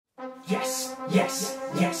Yes, yes,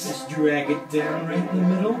 yes. Just drag it down right in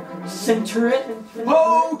the middle. Center it.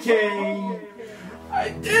 Okay. I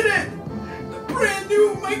did it! The brand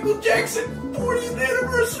new Michael Jackson 40th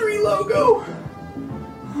anniversary logo.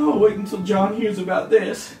 Oh, wait until John hears about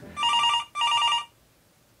this.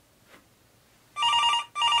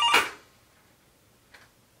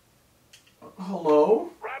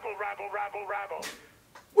 Hello? Rabble, rabble, rabble, rabble.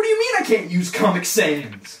 What do you mean I can't use Comic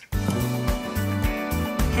Sans?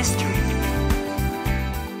 History.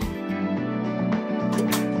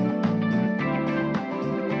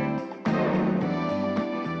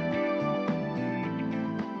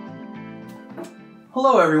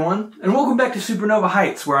 Hello everyone, and welcome back to Supernova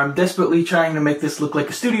Heights, where I'm desperately trying to make this look like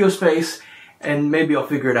a studio space, and maybe I'll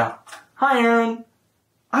figure it out. Hi Aaron!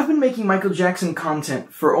 I've been making Michael Jackson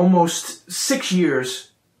content for almost 6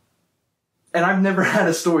 years, and I've never had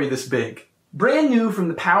a story this big. Brand new from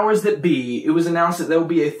the powers that be, it was announced that there will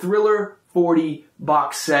be a Thriller 40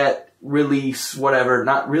 box set release, whatever.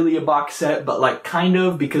 Not really a box set, but like kind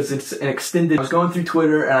of, because it's an extended. I was going through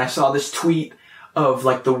Twitter and I saw this tweet of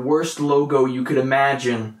like the worst logo you could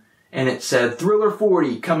imagine, and it said Thriller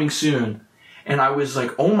 40 coming soon. And I was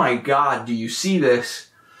like, oh my god, do you see this?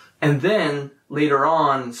 And then later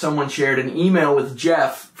on, someone shared an email with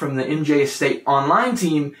Jeff from the MJ Estate Online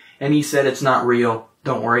team, and he said it's not real,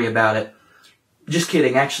 don't worry about it. Just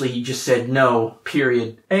kidding, actually he just said no,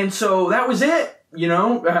 period. And so that was it, you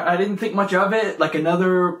know, I didn't think much of it, like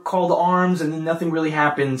another call to arms and then nothing really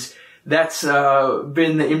happens. That's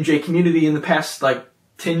been the MJ community in the past, like,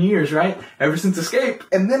 10 years, right? Ever since Escape.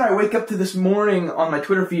 And then I wake up to this morning on my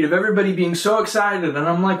Twitter feed of everybody being so excited, and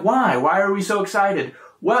I'm like, why? Why are we so excited?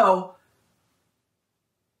 Well,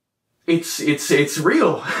 it's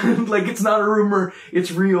real. Like, it's not a rumor,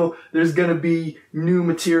 it's real. There's gonna be new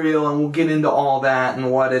material, and we'll get into all that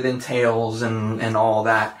and what it entails and all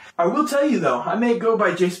that. I will tell you though, I may go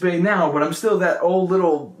by Jace Bain now, but I'm still that old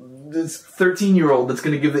little this 13-year-old that's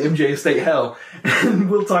going to give the MJ Estate hell, and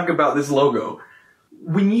we'll talk about this logo.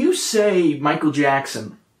 When you say Michael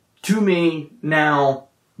Jackson, to me, now,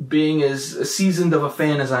 being as seasoned of a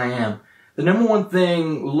fan as I am, the number one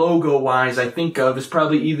thing logo-wise I think of is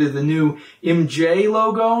probably either the new MJ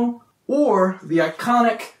logo or the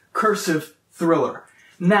iconic cursive Thriller.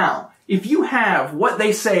 Now, if you have what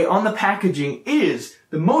they say on the packaging is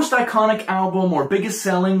the most iconic album or biggest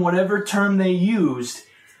selling, whatever term they used,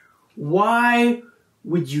 why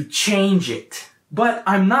would you change it? But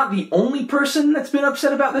I'm not the only person that's been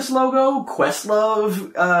upset about this logo.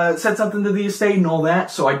 Questlove said something to the estate and all that,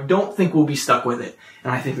 so I don't think we'll be stuck with it.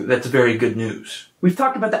 And I think that that's very good news. We've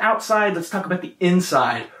talked about the outside, let's talk about the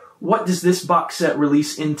inside. What does this box set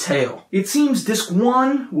release entail? It seems disc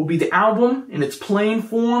 1 will be the album in its plain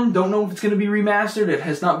form. Don't know if it's going to be remastered, it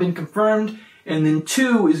has not been confirmed. And then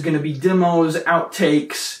 2 is going to be demos,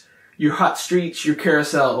 outtakes, your hot streets, your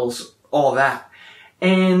carousels, all that.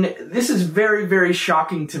 And this is very, very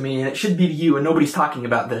shocking to me, and it should be to you, and nobody's talking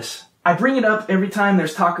about this. I bring it up every time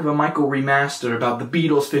there's talk of a Michael remaster, about the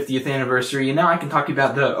Beatles' 50th anniversary, and now I can talk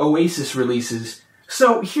about the Oasis releases.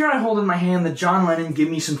 So here I hold in my hand the John Lennon Give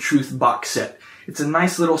Me Some Truth box set. It's a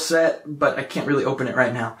nice little set, but I can't really open it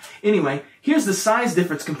right now. Anyway, here's the size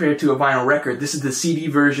difference compared to a vinyl record. This is the CD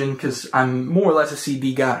version, because I'm more or less a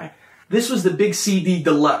CD guy. This was the big CD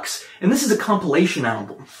deluxe, and this is a compilation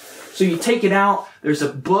album. So you take it out, there's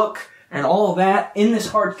a book and all of that in this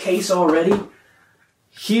hard case already.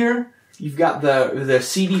 Here, you've got the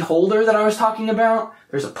CD holder that I was talking about.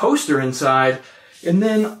 There's a poster inside, and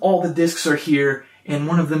then all the discs are here, and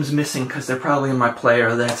one of them's missing because they're probably in my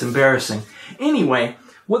player. That's embarrassing. Anyway,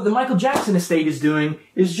 what the Michael Jackson estate is doing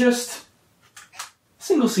is just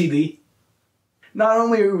single CD. Not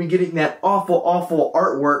only are we getting that awful, awful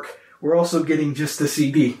artwork, we're also getting just the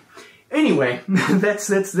CD. Anyway, that's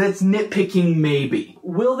nitpicking maybe.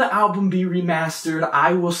 Will the album be remastered?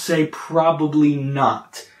 I will say probably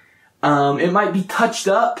not. It might be touched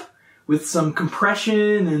up with some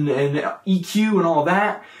compression and EQ and all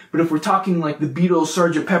that, but if we're talking like the Beatles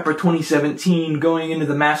Sgt. Pepper 2017, going into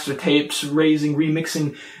the master tapes, raising,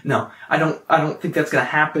 remixing, no, I don't think that's gonna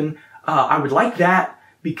happen. I would like that,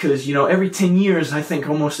 because, you know, every 10 years, I think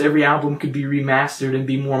almost every album could be remastered and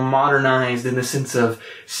be more modernized in the sense of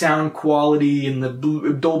sound quality and the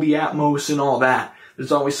Dolby Atmos and all that.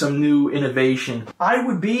 There's always some new innovation. I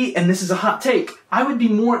would be, and this is a hot take, I would be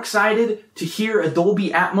more excited to hear a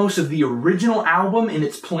Dolby Atmos of the original album in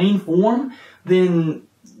its plain form than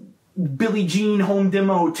Billie Jean home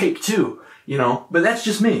demo take 2, you know, but that's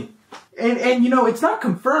just me. And you know, it's not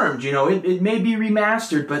confirmed, you know, it may be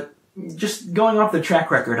remastered, but just going off the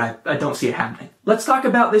track record, I don't see it happening. Let's talk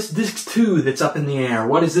about this Disc 2 that's up in the air.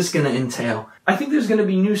 What is this going to entail? I think there's going to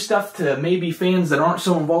be new stuff to maybe fans that aren't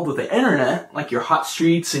so involved with the internet, like your hot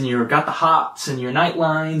streets and your got the hots and your night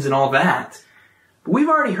lines and all that. But we've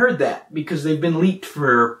already heard that because they've been leaked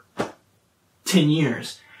for 10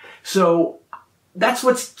 years. So that's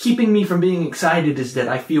what's keeping me from being excited, is that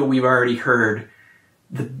I feel we've already heard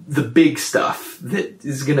the big stuff that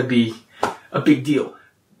is going to be a big deal.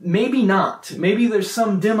 Maybe not. Maybe there's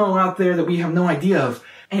some demo out there that we have no idea of.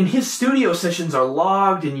 And his studio sessions are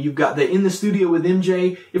logged, and you've got the in the studio with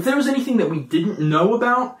MJ. If there was anything that we didn't know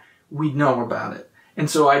about, we'd know about it. And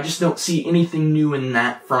so I just don't see anything new in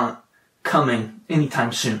that front coming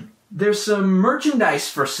anytime soon. There's some merchandise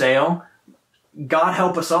for sale, God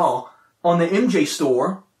help us all, on the MJ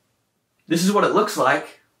store. This is what it looks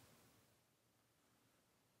like.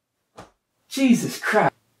 Jesus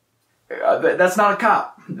Christ. That's not a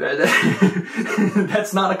cop.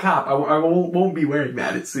 That's not a cop. I won't be wearing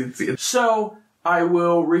that. So I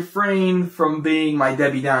will refrain from being my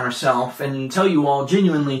Debbie Downer self and tell you all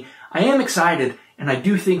genuinely, I am excited, and I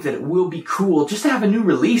do think that it will be cool just to have a new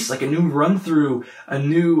release, like a new run-through, a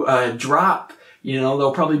new drop. You know,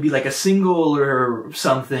 there'll probably be like a single or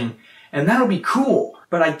something, and that'll be cool.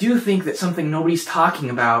 But I do think that something nobody's talking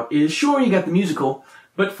about is, sure, you got the musical,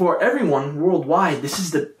 but for everyone worldwide, this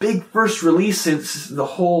is the big first release since the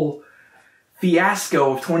whole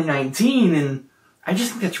fiasco of 2019, and I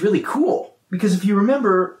just think that's really cool. Because if you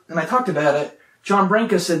remember, and I talked about it, John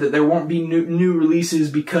Branca said that there won't be new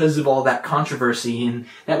releases because of all that controversy, and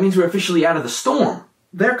that means we're officially out of the storm.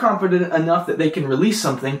 They're confident enough that they can release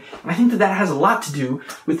something, and I think that that has a lot to do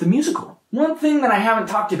with the musical. One thing that I haven't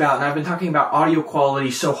talked about, and I've been talking about audio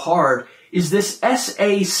quality so hard, is this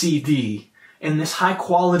SACD. And this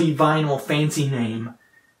high-quality vinyl fancy name,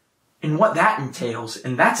 and what that entails,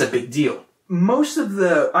 and that's a big deal. Most of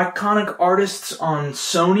the iconic artists on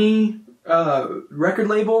Sony record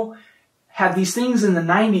label had these things in the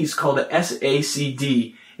 90s called a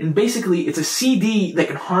SACD, and basically it's a CD that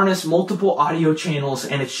can harness multiple audio channels,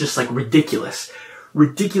 and it's just like ridiculous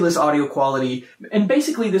audio quality. And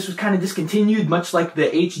basically this was kind of discontinued, much like the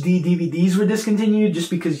HD DVDs were discontinued, just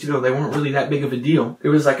because, you know, they weren't really that big of a deal. There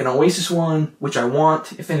was like an Oasis one, which I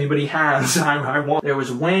want, if anybody has, I want. There was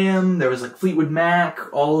Wham, there was like Fleetwood Mac,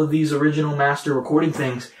 all of these original master recording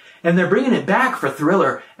things. And they're bringing it back for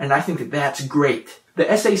Thriller, and I think that that's great. The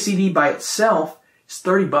SACD by itself is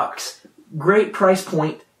 $30. Great price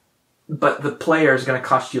point. But the player is going to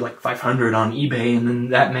cost you like $500 on eBay, and then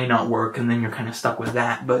that may not work, and then you're kind of stuck with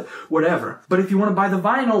that, but whatever. But if you want to buy the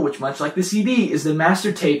vinyl, which much like the CD, is the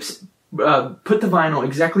master tapes, put the vinyl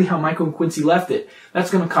exactly how Michael and Quincy left it,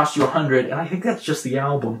 that's going to cost you $100, and I think that's just the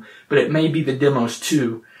album, but it may be the demos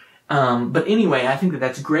too. But anyway, I think that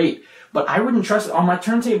that's great. But I wouldn't trust, on my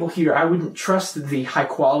turntable here, I wouldn't trust the high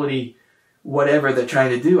quality whatever they're trying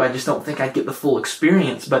to do. I just don't think I'd get the full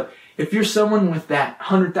experience. But if you're someone with that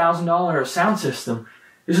 $100,000 sound system,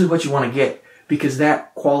 this is what you want to get, because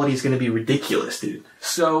that quality is going to be ridiculous, dude.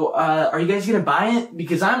 So, are you guys going to buy it?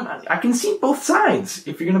 Because I can see both sides.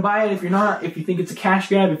 If you're going to buy it, if you're not, if you think it's a cash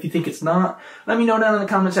grab, if you think it's not, let me know down in the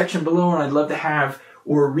comment section below, and I'd love to have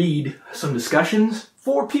or read some discussions.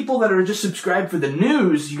 For people that are just subscribed for the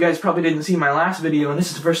news, you guys probably didn't see my last video, and this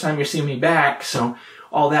is the first time you're seeing me back, so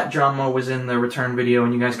all that drama was in the return video,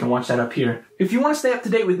 and you guys can watch that up here. If you want to stay up to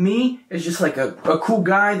date with me as just like a cool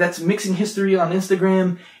guy that's mixing history on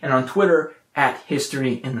Instagram and on Twitter at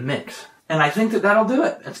History in the Mix. And I think that that'll do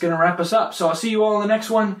it. That's going to wrap us up. So I'll see you all in the next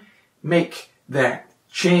one. Make that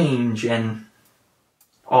change and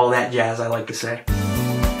all that jazz I like to say.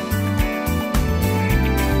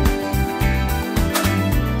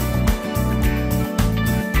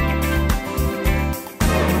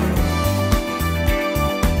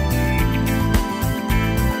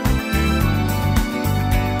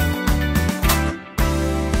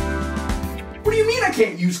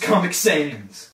 Can't use Comic Sans.